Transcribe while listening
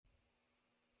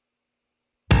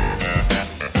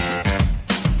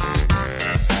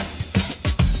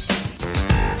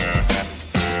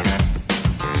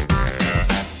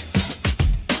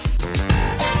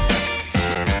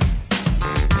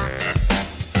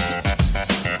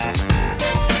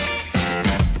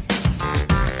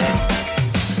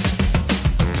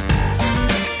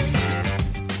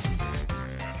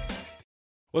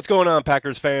What's going on,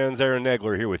 Packers fans? Aaron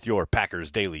Nagler here with your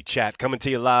Packers Daily Chat, coming to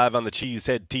you live on the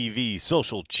Cheesehead TV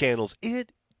social channels.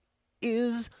 It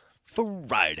is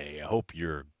Friday. I hope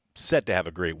you're set to have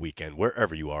a great weekend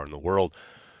wherever you are in the world.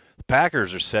 The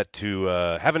Packers are set to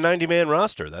have a 90-man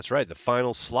roster. That's right. The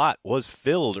final slot was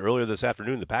filled earlier this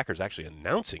afternoon. The Packers actually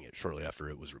announcing it shortly after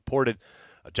it was reported.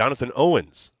 Jonathan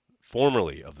Owens,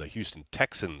 formerly of the Houston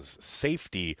Texans,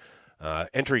 safety,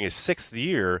 entering his sixth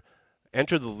year,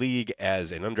 entered the league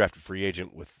as an undrafted free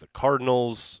agent with the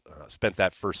Cardinals, spent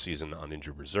that first season on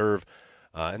injured reserve,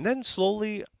 and then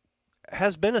slowly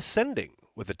has been ascending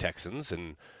with the Texans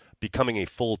and becoming a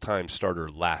full-time starter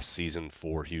last season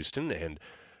for Houston and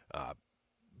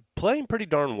playing pretty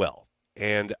darn well.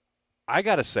 And I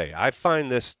got to say, I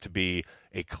find this to be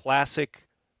a classic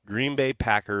Green Bay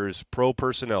Packers pro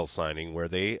personnel signing where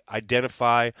they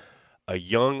identify a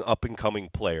young up-and-coming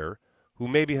player who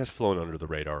maybe has flown under the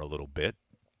radar a little bit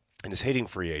and is hitting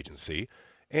free agency.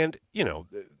 And, you know,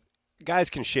 guys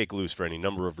can shake loose for any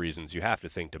number of reasons. You have to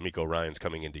think D'Amico Ryan's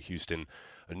coming into Houston,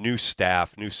 a new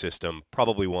staff, new system,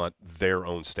 probably want their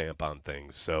own stamp on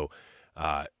things. So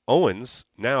Owens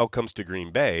now comes to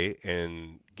Green Bay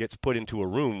and gets put into a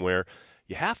room where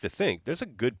you have to think there's a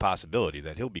good possibility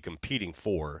that he'll be competing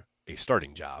for a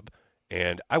starting job.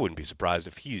 And I wouldn't be surprised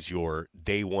if he's your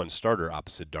day one starter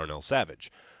opposite Darnell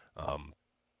Savage.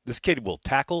 This kid will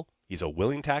tackle. He's a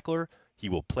willing tackler. He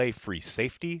will play free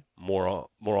safety more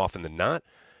often than not.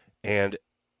 And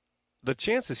the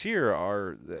chances here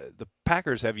are the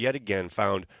Packers have yet again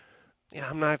found,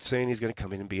 I'm not saying he's going to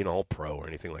come in and be an all-pro or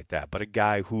anything like that, but a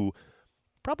guy who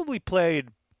probably played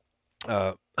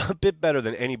a bit better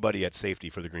than anybody at safety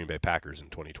for the Green Bay Packers in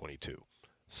 2022.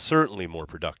 Certainly more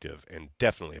productive and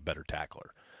definitely a better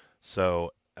tackler.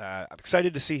 So I'm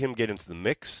excited to see him get into the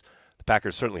mix. The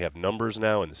Packers certainly have numbers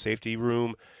now in the safety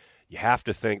room. You have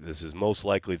to think this is most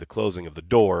likely the closing of the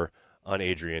door on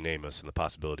Adrian Amos and the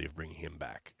possibility of bringing him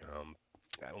back.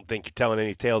 I don't think you're telling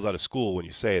any tales out of school when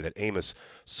you say that Amos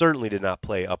certainly did not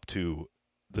play up to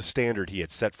the standard he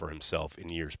had set for himself in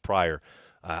years prior.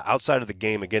 Outside of the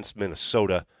game against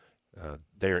Minnesota,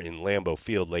 there in Lambeau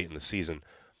Field late in the season,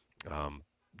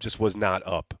 just was not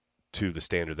up to the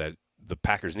standard that the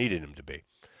Packers needed him to be.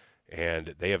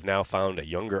 And they have now found a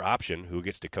younger option who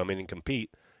gets to come in and compete.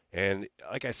 And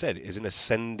like I said, is an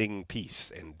ascending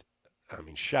piece. And, I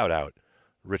mean, shout out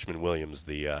Richmond Williams,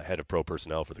 the head of pro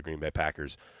personnel for the Green Bay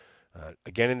Packers.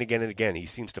 Again and again and again, he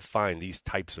seems to find these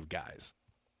types of guys.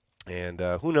 And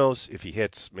who knows if he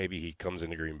hits, maybe he comes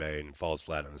into Green Bay and falls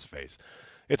flat on his face.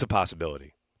 It's a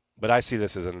possibility. But I see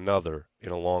this as another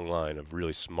in a long line of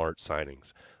really smart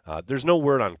signings. There's no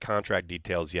word on contract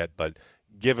details yet, but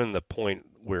given the point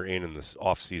we're in this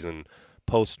offseason,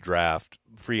 post-draft,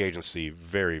 free agency,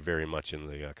 very, very much in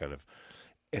the kind of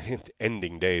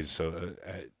ending days, so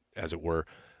as it were,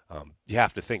 you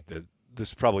have to think that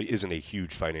this probably isn't a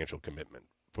huge financial commitment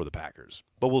for the Packers.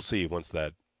 But we'll see once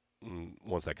that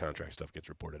contract stuff gets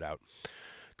reported out.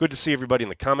 Good to see everybody in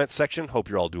the comments section. Hope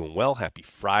you're all doing well. Happy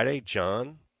Friday,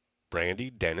 John, Brandy,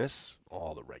 Dennis,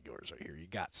 all the regulars are here. You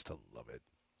gots to love it.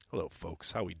 Hello,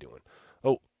 folks. How we doing?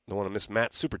 Oh, don't want to miss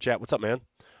Matt's super chat. What's up, man?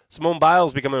 Simone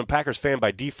Biles becoming a Packers fan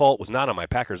by default was not on my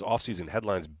Packers offseason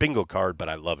headlines bingo card, but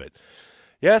I love it.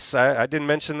 Yes, I didn't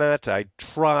mention that. I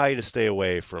try to stay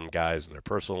away from guys in their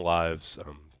personal lives.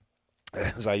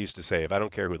 As I used to say, if I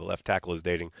don't care who the left tackle is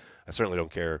dating, I certainly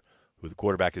don't care who the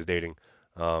quarterback is dating.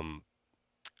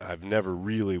 I've never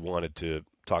really wanted to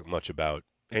talk much about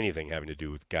anything having to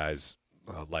do with guys'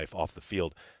 life off the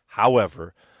field.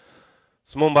 However,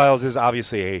 Simone Biles is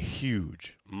obviously a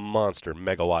huge, monster,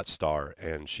 megawatt star,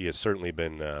 and she has certainly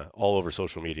been all over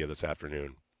social media this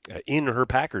afternoon in her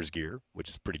Packers gear, which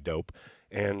is pretty dope,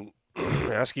 and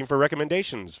asking for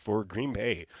recommendations for Green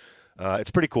Bay.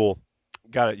 It's pretty cool.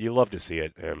 Got it. You love to see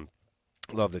it, and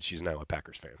love that she's now a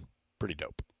Packers fan. Pretty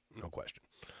dope, no question.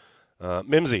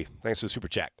 Mimsy, thanks for the super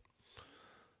chat.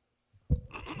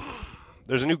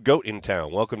 There's a new goat in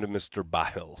town. Welcome to Mr.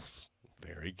 Biles.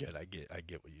 Very good. I get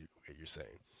what you're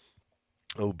saying.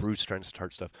 Oh, Bruce trying to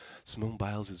start stuff. Simone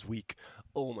Biles is weak.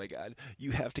 Oh my God.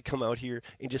 You have to come out here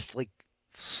and just like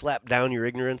slap down your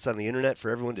ignorance on the internet for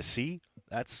everyone to see.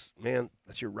 That's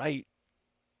your right.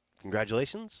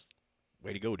 Congratulations.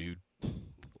 Way to go, dude.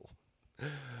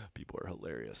 People are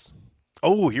hilarious.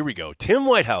 Oh, here we go. Tim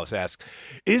Whitehouse asks,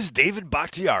 is David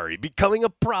Bakhtiari becoming a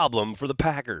problem for the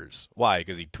Packers? Why?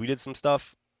 Because he tweeted some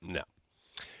stuff? No.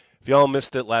 If y'all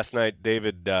missed it last night,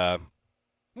 David,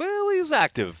 he was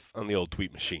active on the old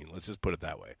tweet machine. Let's just put it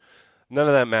that way. None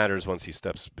of that matters once he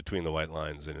steps between the white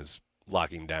lines and is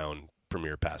locking down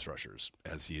premier pass rushers,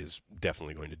 as he is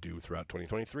definitely going to do throughout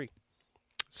 2023.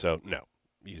 So, no,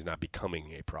 he's not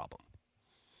becoming a problem.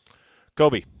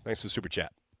 Kobe, thanks for the super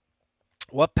chat.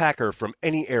 What Packer from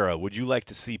any era would you like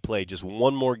to see play just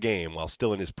one more game while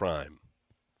still in his prime?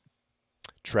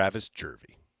 Travis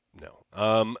Jervey. No.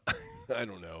 I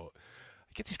don't know.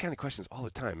 I get these kind of questions all the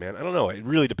time, man. I don't know. It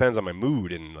really depends on my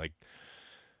mood and like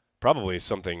probably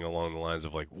something along the lines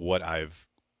of like what I've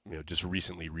just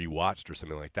recently rewatched or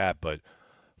something like that. But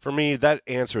for me, that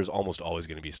answer is almost always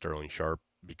going to be Sterling Sharp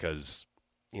because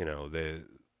he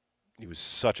was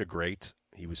such a great.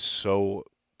 He was so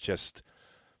just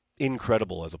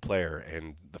incredible as a player,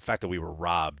 and the fact that we were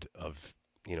robbed of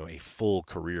a full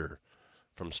career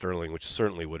from Sterling, which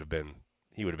certainly would have been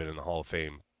in the Hall of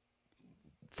Fame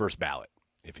first ballot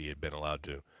if he had been allowed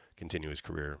to continue his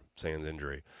career sans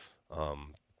injury.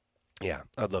 Yeah,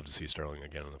 I'd love to see Sterling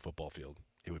again on the football field.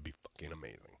 It would be fucking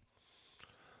amazing.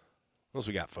 What else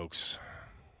we got, folks?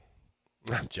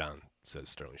 John says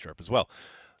Sterling Sharp as well.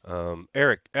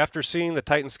 Eric, after seeing the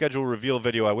Titans schedule reveal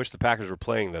video, I wish the Packers were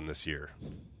playing them this year.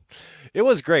 It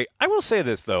was great. I will say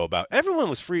this, though, about everyone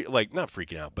was not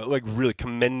freaking out, but like really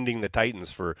commending the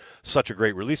Titans for such a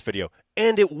great release video.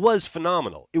 And it was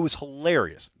phenomenal. It was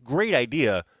hilarious. Great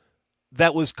idea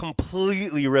that was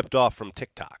completely ripped off from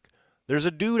TikTok. There's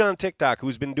a dude on TikTok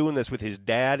who's been doing this with his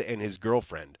dad and his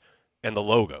girlfriend and the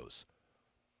logos.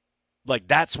 Like,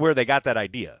 that's where they got that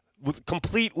idea,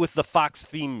 complete with the Fox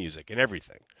theme music and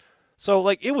everything. So,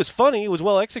 like, it was funny. It was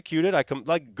well executed.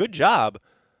 Good job.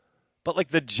 But, like,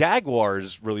 the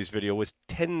Jaguars release video was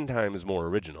 10 times more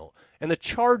original. And the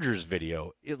Chargers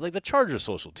video, the Chargers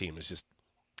social team is just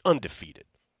undefeated.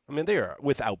 I mean, they are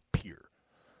without peer.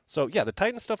 So, yeah, the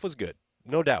Titan stuff was good,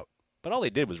 no doubt. But all they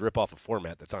did was rip off a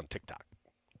format that's on TikTok.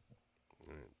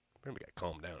 Maybe got to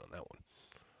calm down on that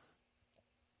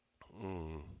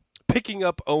one. Picking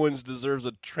up Owens deserves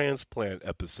a transplant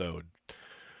episode.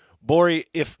 Bori,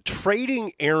 if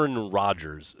trading Aaron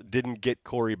Rodgers didn't get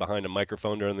Corey behind a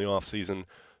microphone during the offseason,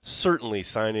 certainly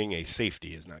signing a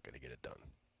safety is not going to get it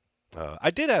done.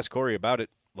 I did ask Corey about it,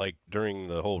 like during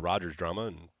the whole Rodgers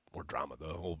drama,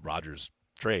 the whole Rodgers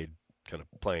trade kind of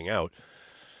playing out.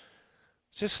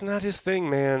 It's just not his thing,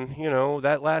 man.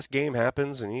 That last game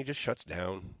happens and he just shuts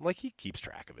down. Like, he keeps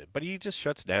track of it, but he just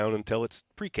shuts down until it's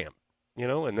pre-camp,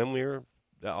 and then we're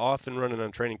off and running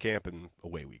on training camp and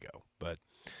away we go. But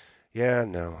yeah,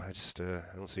 no, I just I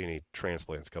don't see any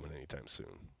transplants coming anytime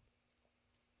soon.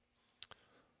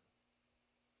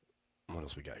 What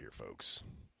else we got here, folks?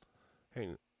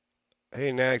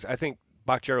 Hey, Nags, I think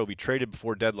Bakhtiari will be traded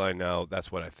before deadline now.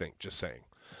 That's what I think, just saying.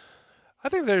 I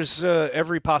think there's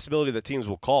every possibility that teams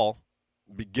will call,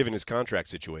 given his contract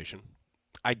situation.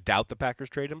 I doubt the Packers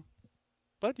trade him,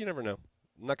 but you never know.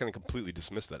 I'm not going to completely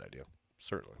dismiss that idea,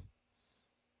 certainly.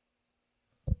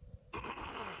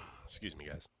 Excuse me,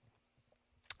 guys.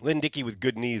 Lynn Dickey with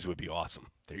good knees would be awesome.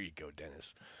 There you go,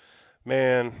 Dennis.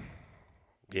 Man,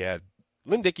 yeah,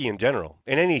 Lynn Dickey in general,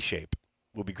 in any shape,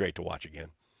 will be great to watch again.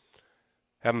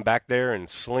 Have him back there and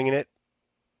slinging it,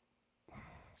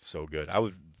 so good.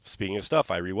 Speaking of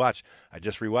stuff, I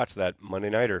just rewatched that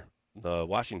Monday Nighter, the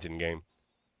Washington game.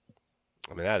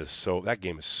 I mean, that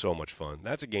game is so much fun.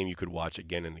 That's a game you could watch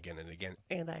again and again and again,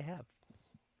 and I have.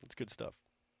 It's good stuff.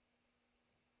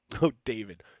 Oh,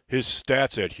 David, his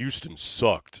stats at Houston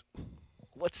sucked.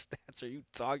 What stats are you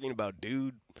talking about,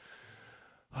 dude?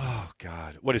 Oh,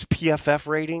 God. What is PFF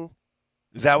rating?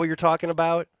 Is that what you're talking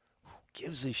about? Who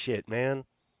gives a shit, man?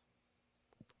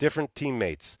 Different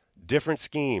teammates, different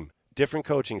scheme, different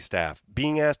coaching staff,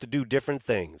 being asked to do different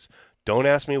things. Don't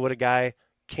ask me what a guy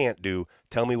can't do.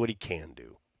 Tell me what he can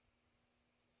do.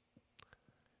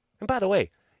 And by the way,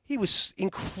 he was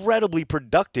incredibly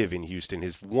productive in Houston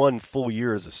his one full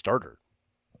year as a starter.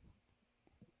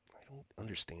 I don't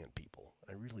understand people.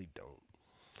 I really don't.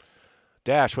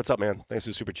 Dash, what's up, man? Thanks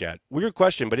for the super chat. Weird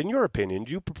question, but in your opinion,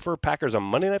 do you prefer Packers on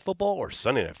Monday Night Football or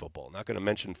Sunday Night Football? Not going to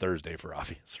mention Thursday for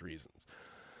obvious reasons.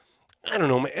 I don't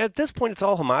know, man. At this point, it's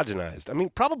all homogenized. I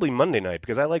mean, probably Monday night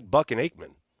because I like Buck and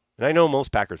Aikman. And I know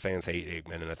most Packers fans hate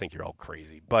Aikman, and I think you're all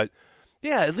crazy. But,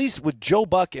 yeah, at least with Joe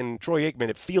Buck and Troy Aikman,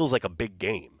 it feels like a big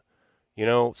game.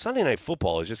 Sunday Night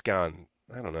Football has just gone,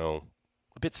 I don't know,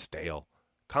 a bit stale.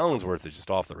 Collinsworth is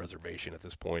just off the reservation at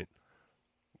this point.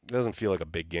 It doesn't feel like a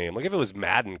big game. Like, if it was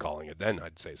Madden calling it, then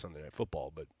I'd say Sunday Night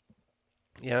Football. But,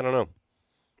 yeah, I don't know.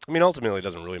 I mean, ultimately, it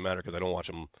doesn't really matter because I don't watch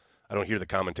them. I don't hear the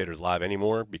commentators live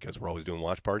anymore because we're always doing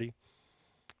watch party.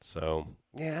 So,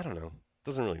 yeah, I don't know.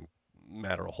 Doesn't really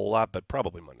matter a whole lot, but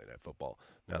probably Monday Night Football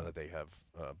now that they have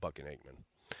Buck and Aikman.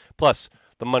 Plus,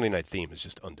 the Monday night theme is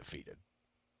just undefeated.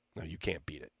 No, you can't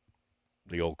beat it.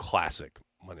 The old classic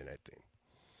Monday night theme.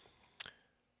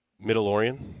 Middle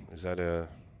Orion, is that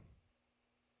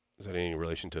Is that any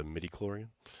relation to midi-chlorian?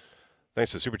 Thanks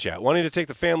for the super chat. Wanting to take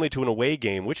the family to an away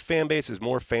game, which fan base is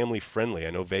more family-friendly? I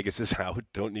know Vegas is out.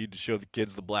 Don't need to show the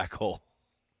kids the black hole.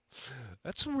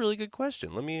 That's a really good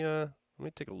question. Let me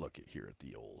take a look here at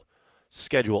the old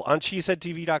schedule on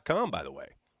cheeseheadtv.com, by the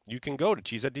way. You can go to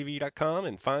cheeseheadtv.com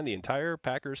and find the entire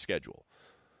Packers schedule.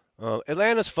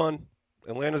 Atlanta's fun.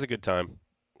 Atlanta's a good time.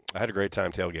 I had a great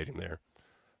time tailgating there.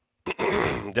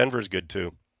 Denver's good,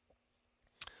 too.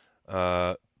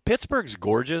 Pittsburgh's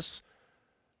gorgeous.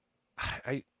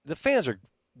 The fans are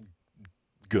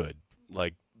good.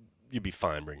 Like, you'd be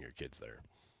fine bringing your kids there.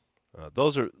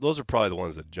 Those are probably the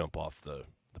ones that jump off the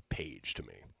page to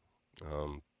me.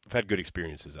 I've had good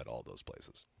experiences at all those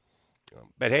places.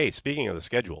 But hey, speaking of the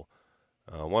schedule,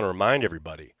 I want to remind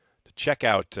everybody to check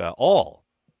out all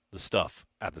the stuff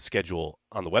at the schedule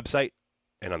on the website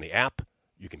and on the app.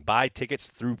 You can buy tickets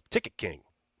through Ticket King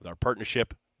with our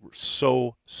partnership. We're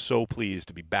so pleased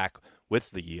to be back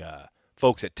with the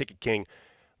folks at Ticket King.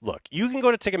 Look, you can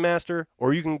go to Ticketmaster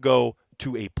or you can go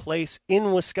to a place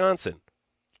in Wisconsin,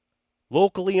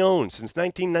 locally owned since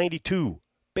 1992,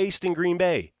 based in Green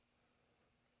Bay.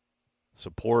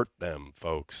 Support them,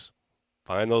 folks.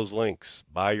 Find those links.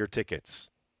 Buy your tickets.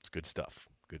 It's good stuff.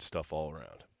 Good stuff all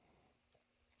around.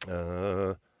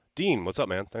 Dean, what's up,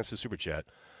 man? Thanks for the super chat.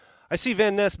 I see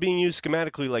Van Ness being used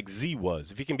schematically like Z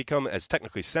was. If he can become as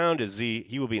technically sound as Z,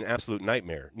 he will be an absolute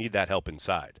nightmare. Need that help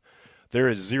inside. There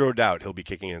is zero doubt he'll be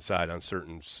kicking inside on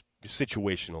certain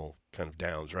situational kind of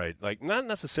downs, right? Like, not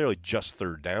necessarily just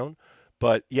third down,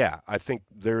 but yeah, I think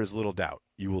there is little doubt.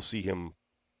 You will see him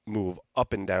move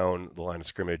up and down the line of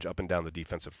scrimmage, up and down the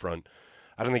defensive front.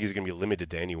 I don't think he's going to be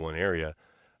limited to any one area.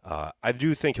 I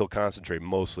do think he'll concentrate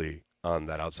mostly on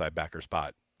that outside backer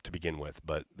spot to begin with,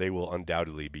 but they will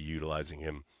undoubtedly be utilizing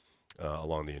him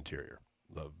along the interior.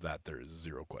 Of that, there is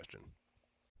zero question.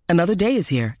 Another day is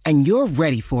here, and you're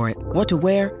ready for it. What to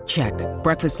wear? Check.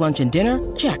 Breakfast, lunch, and dinner?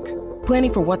 Check.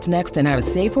 Planning for what's next and how to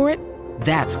save for it?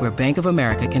 That's where Bank of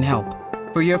America can help.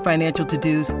 For your financial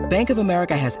to-dos, Bank of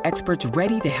America has experts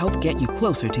ready to help get you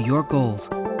closer to your goals.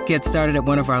 Get started at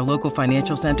one of our local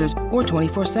financial centers or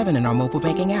 24/7 in our mobile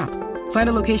banking app. Find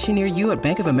a location near you at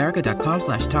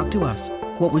bankofamerica.com/talktous.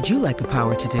 What would you like the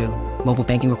power to do? Mobile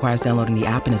banking requires downloading the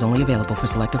app and is only available for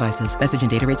select devices. Message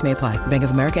and data rates may apply. Bank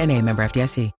of America N.A., member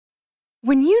FDIC.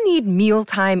 When you need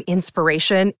mealtime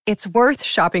inspiration, it's worth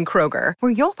shopping Kroger,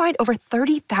 where you'll find over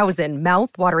 30,000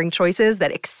 mouth-watering choices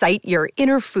that excite your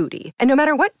inner foodie. And no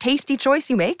matter what tasty choice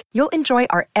you make, you'll enjoy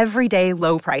our everyday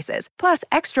low prices, plus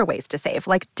extra ways to save,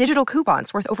 like digital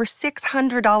coupons worth over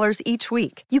 $600 each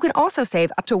week. You can also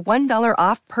save up to $1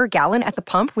 off per gallon at the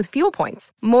pump with fuel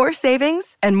points. More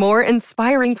savings and more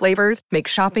inspiring flavors make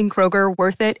shopping Kroger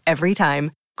worth it every time.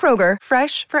 Kroger,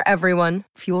 fresh for everyone.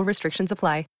 Fuel restrictions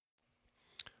apply.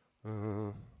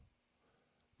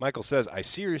 Michael says, I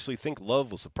seriously think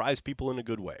Love will surprise people in a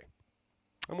good way.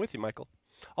 I'm with you, Michael.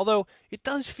 Although it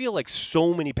does feel like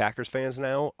so many Packers fans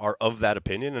now are of that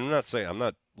opinion. And I'm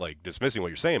not like dismissing what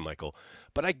you're saying, Michael,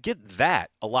 but I get that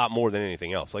a lot more than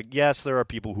anything else. Like, yes, there are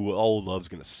people who, Love's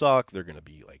going to suck. They're going to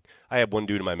be like, I had one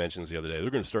dude in my mentions the other day. They're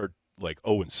going to start like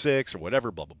 0-6 or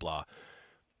whatever, blah, blah, blah.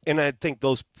 And I think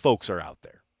those folks are out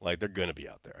there. Like, they're going to be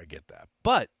out there. I get that.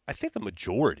 But I think the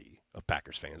majority of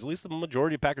Packers fans, at least the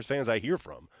majority of Packers fans I hear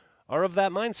from, are of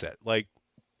that mindset. Like,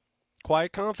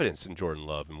 quiet confidence in Jordan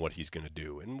Love and what he's going to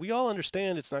do. And we all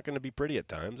understand it's not going to be pretty at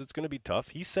times. It's going to be tough.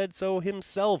 He said so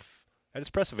himself at his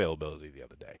press availability the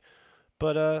other day.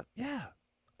 But, yeah,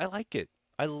 I like it.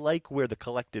 I like where the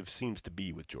collective seems to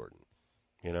be with Jordan.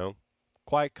 You know?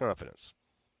 Quiet confidence.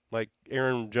 Like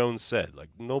Aaron Jones said,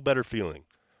 like, no better feeling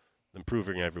than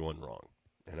proving everyone wrong.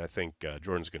 And I think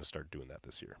Jordan's going to start doing that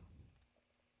this year.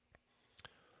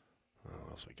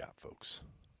 What else we got, folks?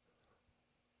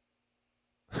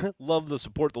 Love the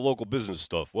support the local business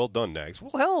stuff. Well done, Nags.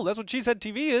 Well, hell, that's what Cheesehead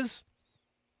TV is.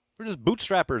 We're just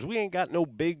bootstrappers. We ain't got no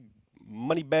big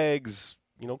money bags,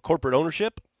 corporate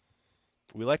ownership.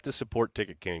 We like to support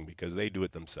Ticket King because they do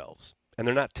it themselves. And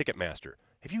they're not Ticketmaster.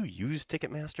 Have you used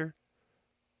Ticketmaster?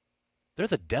 They're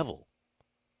the devil.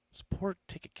 Support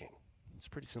Ticket King. It's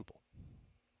pretty simple.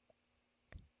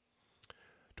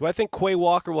 Do I think Quay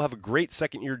Walker will have a great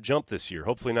second-year jump this year?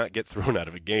 Hopefully not get thrown out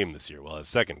of a game this year. Well, the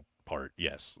second part,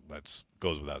 yes, that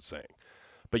goes without saying.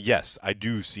 But yes, I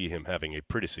do see him having a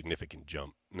pretty significant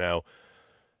jump. Now,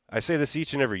 I say this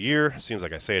each and every year. Seems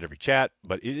like I say it every chat,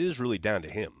 but it is really down to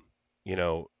him.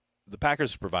 The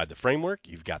Packers provide the framework.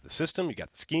 You've got the system. You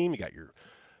got the scheme. You got your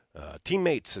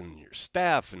teammates and your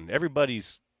staff, and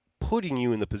everybody's putting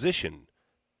you in the position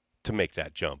to make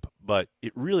that jump. But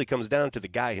it really comes down to the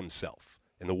guy himself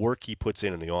and the work he puts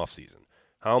in the offseason.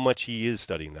 how much he is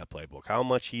studying that playbook, how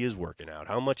much he is working out,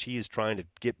 how much he is trying to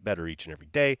get better each and every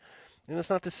day. And that's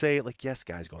not to say, like, yes,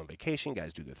 guys go on vacation,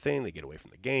 guys do their thing, they get away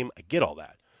from the game. I get all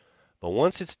that. But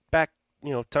once it's back,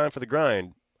 time for the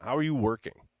grind, how are you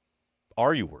working?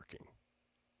 Are you working?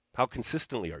 How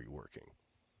consistently are you working?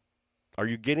 Are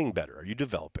you getting better? Are you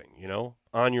developing,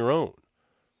 on your own?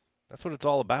 That's what it's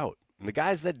all about. And the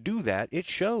guys that do that, it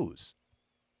shows.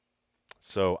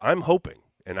 So I'm hoping,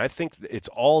 and I think it's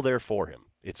all there for him.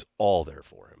 It's all there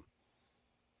for him.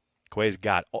 Quay's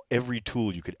got every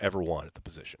tool you could ever want at the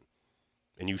position.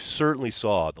 And you certainly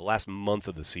saw the last month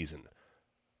of the season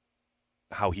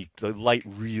how the light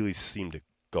really seemed to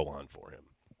go on for him.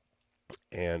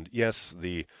 And yes,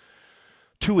 the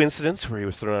 2 incidents where he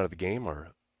was thrown out of the game are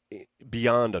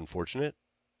beyond unfortunate.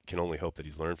 Can only hope that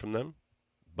he's learned from them.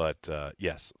 But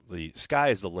yes, the sky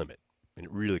is the limit, and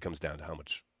it really comes down to how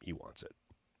much he wants it,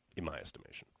 in my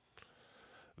estimation.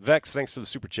 Vex, thanks for the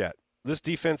super chat. This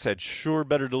defense had sure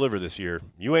better deliver this year.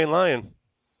 You ain't lying.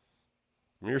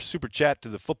 From your super chat to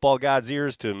the football god's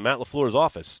ears to Matt LaFleur's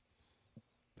office.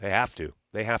 They have to.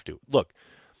 They have to. Look,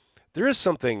 there is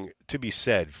something to be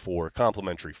said for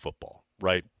complementary football,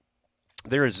 right?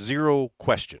 There is zero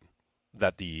question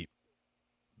that the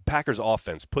Packers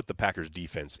offense put the Packers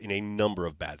defense in a number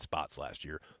of bad spots last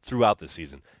year throughout the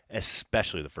season,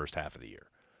 especially the first half of the year.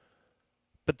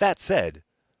 But that said,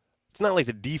 it's not like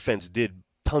the defense did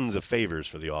tons of favors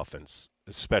for the offense,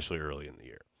 especially early in the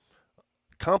year.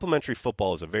 Complementary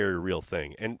football is a very real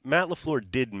thing, and Matt LaFleur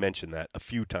did mention that a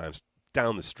few times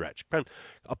down the stretch, kind of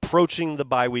approaching the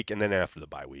bye week and then after the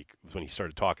bye week was when he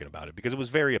started talking about it, because it was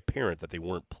very apparent that they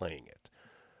weren't playing it.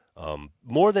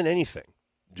 More than anything,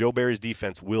 Joe Barry's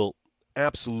defense will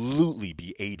absolutely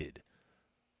be aided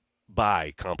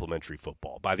by complementary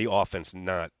football, by the offense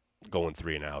not going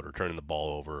 3 and out or turning the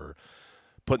ball over or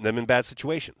putting them in bad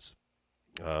situations,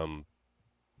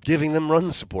 giving them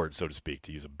run support, so to speak,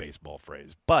 to use a baseball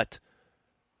phrase. But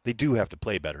they do have to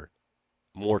play better,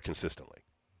 more consistently.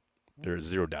 There is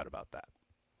zero doubt about that.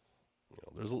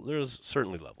 There's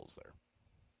certainly levels there.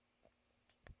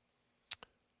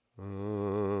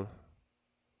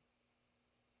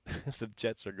 The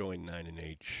Jets are going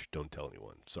 9-8. Shh, don't tell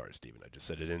anyone. Sorry, Steven. I just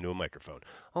said it into a microphone.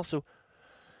 Also,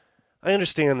 I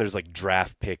understand there's like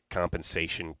draft pick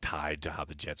compensation tied to how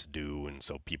the Jets do, and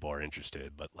so people are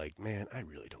interested. But, like, man, I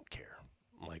really don't care.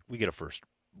 Like, we get a first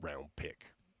round pick,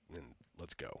 and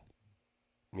let's go.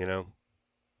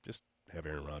 Just have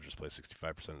Aaron Rodgers play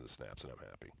 65% of the snaps, and I'm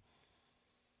happy.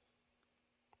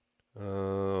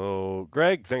 Oh,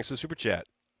 Greg, thanks for the super chat.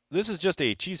 This is just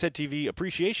a Cheesehead TV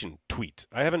appreciation tweet.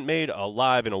 I haven't made a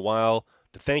live in a while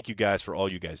to thank you guys for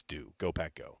all you guys do. Go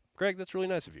Pack Go. Greg, that's really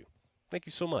nice of you. Thank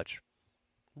you so much.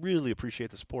 Really appreciate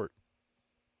the support.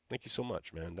 Thank you so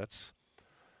much, man.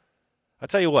 I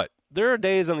tell you what, there are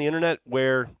days on the internet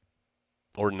or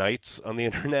nights on the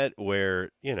internet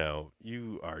where,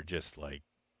 you are just like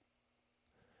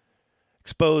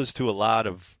exposed to a lot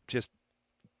of just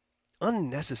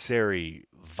unnecessary,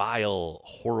 vile,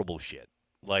 horrible shit.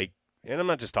 Like, and I'm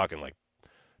not just talking like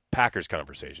Packers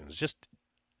conversations, just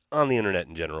on the internet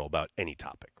in general about any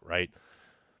topic, right?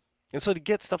 And so to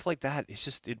get stuff like that, it's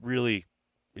just, it really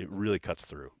cuts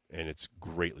through, and it's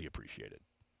greatly appreciated.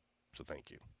 So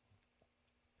thank you.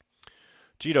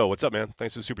 Gito, what's up, man?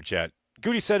 Thanks for the super chat.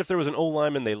 Goody said if there was an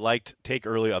O-lineman they liked, take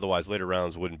early, otherwise later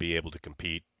rounds wouldn't be able to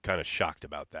compete. Kind of shocked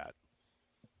about that.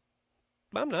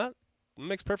 I'm not. It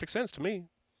makes perfect sense to me.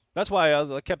 That's why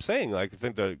I kept saying, like, I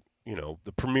think the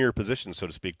premier positions, so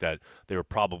to speak, that they were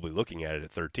probably looking at it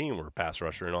at 13 were pass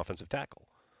rusher and offensive tackle.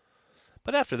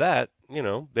 But after that,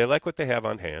 they like what they have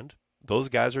on hand. Those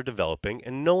guys are developing,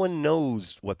 and no one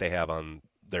knows what they have on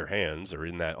their hands or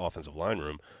in that offensive line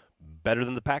room better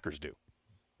than the Packers do.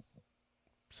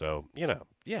 So,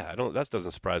 that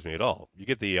doesn't surprise me at all. You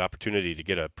get the opportunity to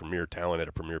get a premier talent at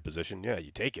a premier position, yeah,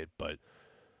 you take it, but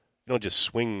you don't just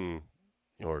swing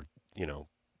or,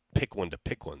 pick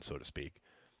one, so to speak.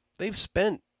 They've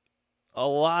spent a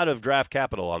lot of draft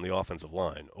capital on the offensive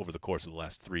line over the course of the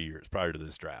last 3 years prior to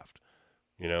this draft.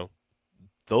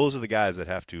 Those are the guys that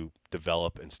have to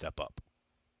develop and step up.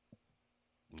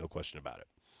 No question about it.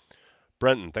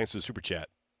 Brenton, thanks for the super chat.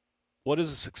 What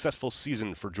is a successful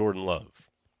season for Jordan Love?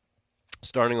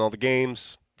 Starting all the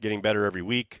games, getting better every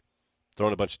week,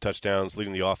 throwing a bunch of touchdowns,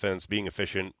 leading the offense, being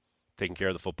efficient, taking care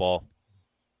of the football.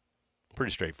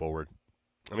 Pretty straightforward.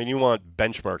 I mean, you want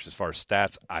benchmarks as far as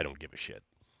stats, I don't give a shit.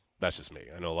 That's just me.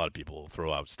 I know a lot of people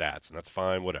throw out stats, and that's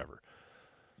fine, whatever.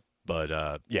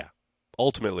 But,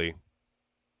 ultimately,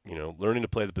 learning to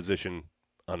play the position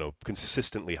on a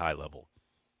consistently high level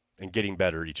and getting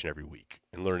better each and every week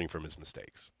and learning from his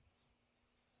mistakes.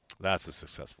 That's a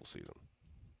successful season.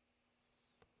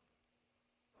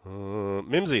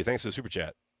 Mimsy, thanks for the super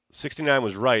chat. 69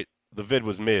 was right. The vid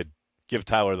was mid. Give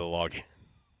Tyler the login.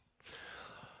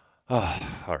 All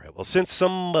right. Well, since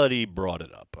somebody brought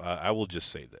it up, I will just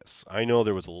say this. I know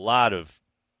there was a lot of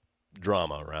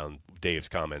drama around Dave's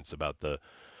comments about the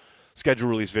schedule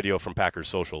release video from Packers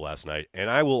Social last night, and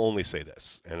I will only say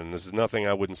this, and this is nothing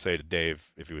I wouldn't say to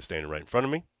Dave if he was standing right in front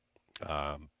of me,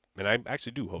 and I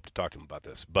actually do hope to talk to him about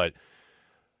this, but,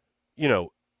 you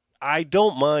know, I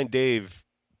don't mind Dave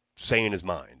saying his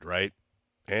mind, right?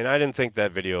 And I didn't think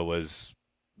that video was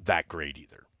that great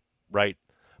either, right?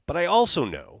 But I also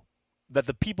know that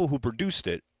the people who produced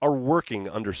it are working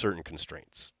under certain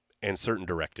constraints and certain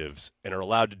directives and are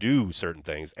allowed to do certain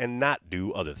things and not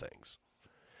do other things.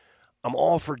 I'm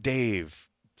all for Dave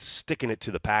sticking it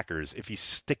to the Packers if he's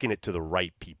sticking it to the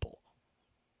right people.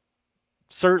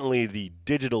 Certainly the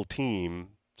digital team,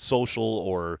 social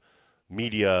or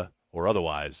media or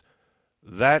otherwise,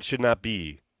 that should not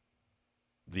be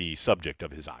the subject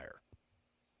of his ire.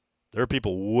 There are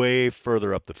people way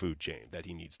further up the food chain that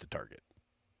he needs to target.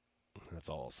 That's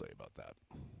all I'll say about that.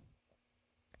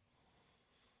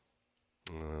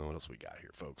 What else we got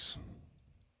here, folks?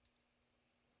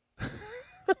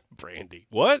 Brandy.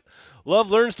 What?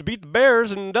 Love learns to beat the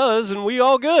Bears and does, and we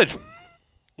all good.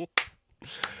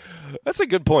 That's a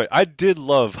good point. I did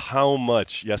love how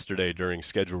much yesterday during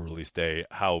schedule release day,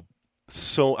 I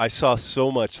saw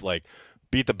so much like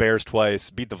beat the Bears twice,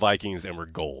 beat the Vikings, and we're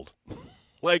gold.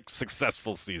 Like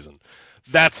successful season.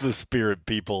 That's the spirit,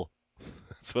 people.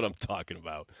 That's what I'm talking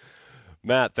about.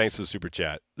 Matt, thanks for the super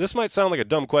chat. This might sound like a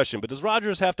dumb question, but does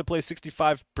Rodgers have to play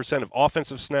 65% of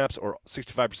offensive snaps or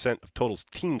 65% of total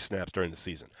team snaps during the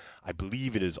season? I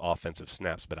believe it is offensive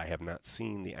snaps, but I have not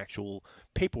seen the actual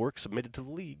paperwork submitted to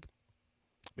the league.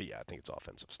 But yeah, I think it's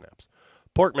offensive snaps.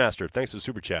 Porkmaster, thanks for the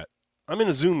super chat. I'm in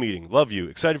a Zoom meeting. Love you.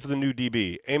 Excited for the new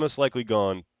DB. Amos likely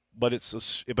gone, but it's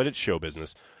show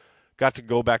business. Got to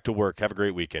go back to work. Have a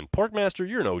great weekend. Porkmaster,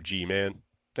 you're an OG, man.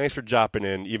 Thanks for dropping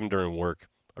in, even during work.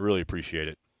 I really appreciate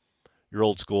it. You're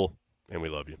old school, and we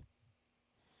love you.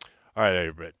 All right,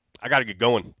 everybody. I got to get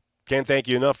going. Can't thank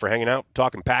you enough for hanging out,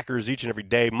 talking Packers each and every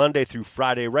day, Monday through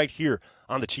Friday, right here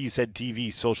on the Cheesehead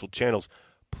TV social channels.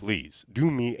 Please do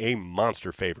me a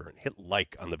monster favor and hit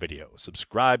like on the video.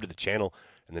 Subscribe to the channel,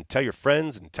 and then tell your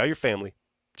friends and tell your family.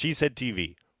 Cheesehead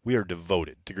TV, we are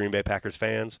devoted to Green Bay Packers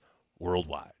fans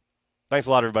worldwide. Thanks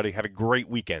a lot, everybody. Have a great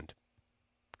weekend.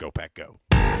 Go Pack Go.